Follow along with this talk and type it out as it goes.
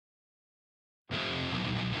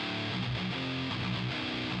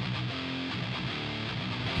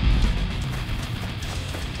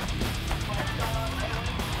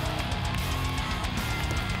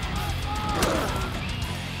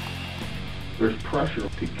There's pressure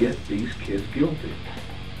to get these kids guilty.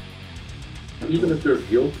 Even if they're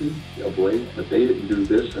guilty of rape, but they didn't do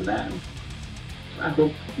this and that, I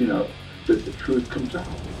hope, that the truth comes out.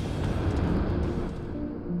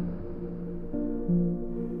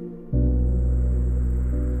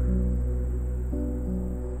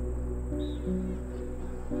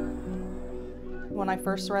 When I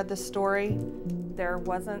first read this story, there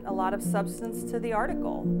wasn't a lot of substance to the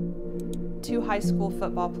article. 2 high school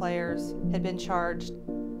football players had been charged,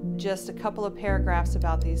 just a couple of paragraphs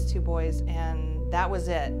about these 2 boys, and that was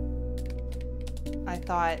it. I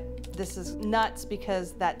thought, this is nuts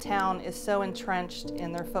because that town is so entrenched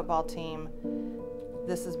in their football team.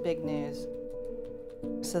 This is big news.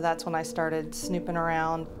 So that's when I started snooping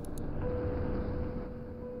around.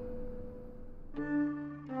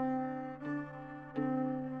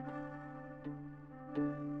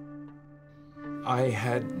 I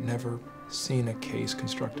had never seen a case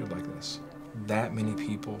constructed like this. That many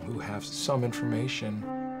people who have some information.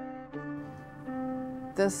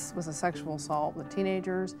 This was a sexual assault with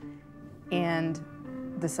teenagers, and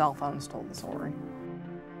the cell phones told the story.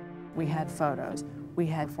 We had photos. We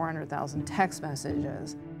had 400,000 text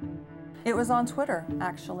messages. It was on Twitter,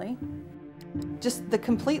 actually. Just the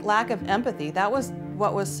complete lack of empathy, that was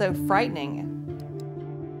what was so frightening.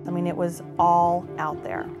 I mean, it was all out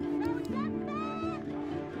there.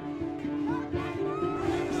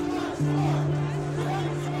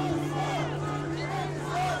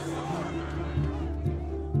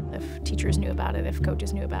 If teachers knew about it, if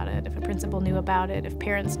coaches knew about it, if a principal knew about it, if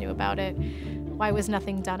parents knew about it, why was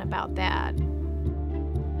nothing done about that?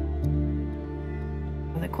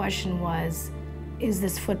 The question was, is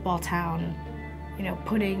this football town,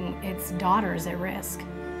 putting its daughters at risk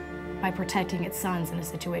by protecting its sons in a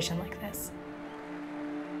situation like this?